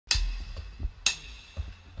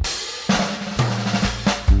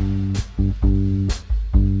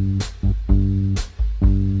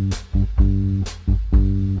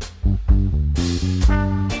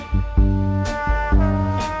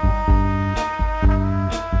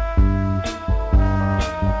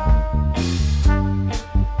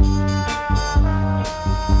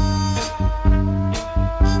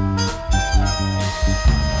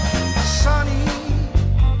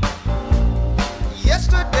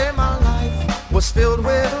was filled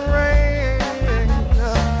with rain.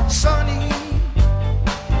 Sunny,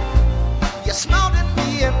 you smiled at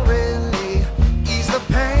me and really eased the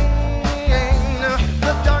pain.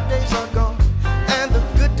 The dark days are gone and the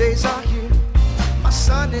good days are here. My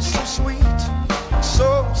sun is so sweet,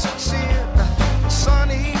 so sincere.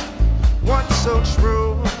 Sunny, one so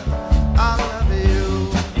true. I love you.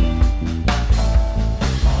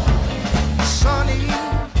 Sunny,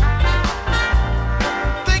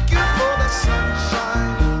 thank you for the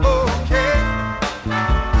sunshine. Okay,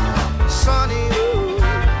 Sunny,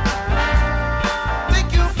 thank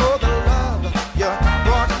you for the love you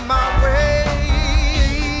brought my way.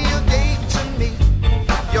 You gave to me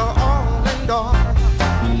your all and all.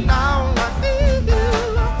 Now I feel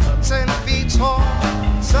 10 feet tall.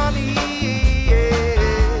 Sunny,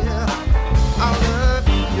 yeah, I love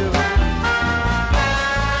you.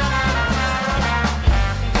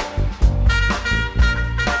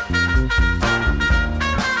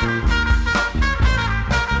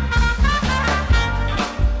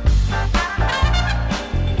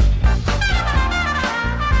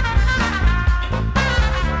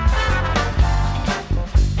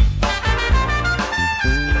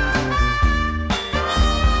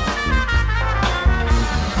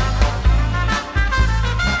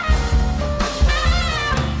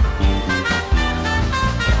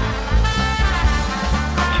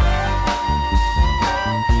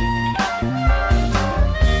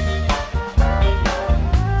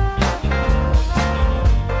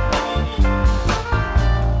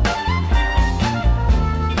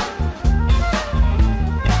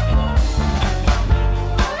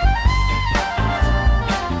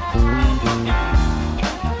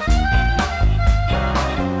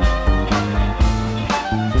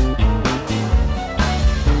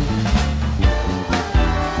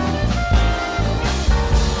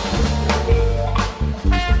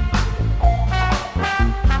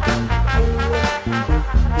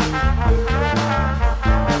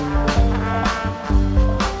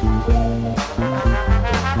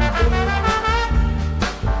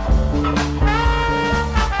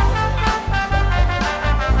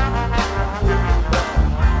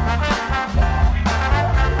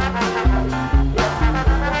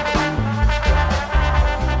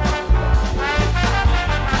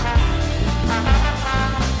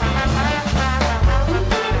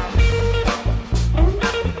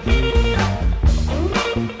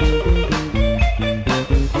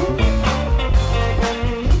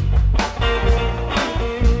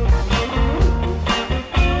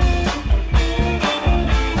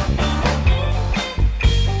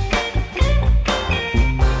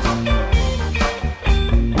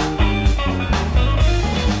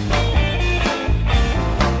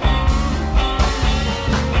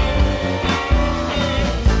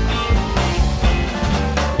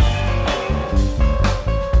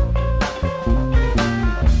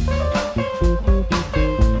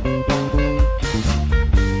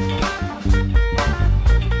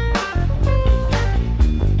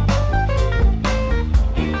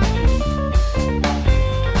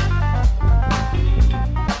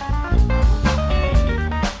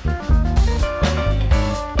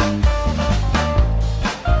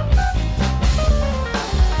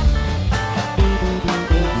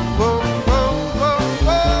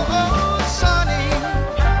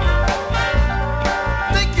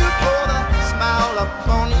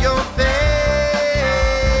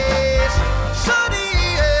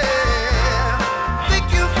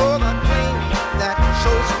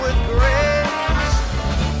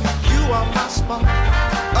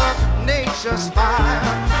 Just fire.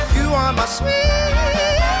 You are my sweet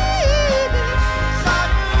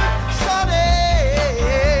Sunny.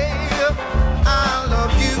 I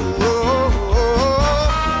love you,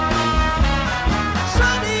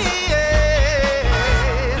 Sunny.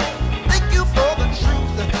 Thank you for the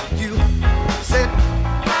truth you set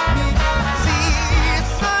me see,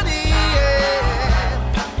 Sunny.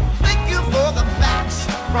 Thank you for the facts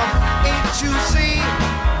from A to Z.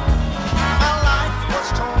 My life was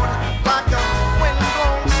torn like a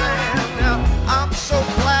windblown sand. I'm so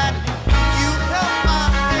glad you held my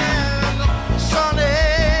hand, Sunny.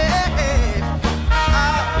 I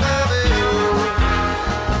love you.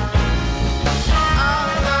 I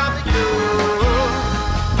love you.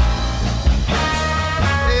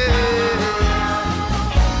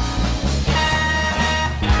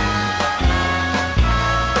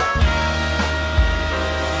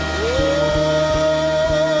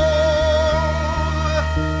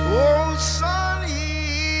 Oh,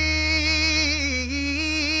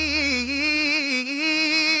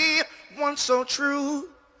 Sunny, one so true.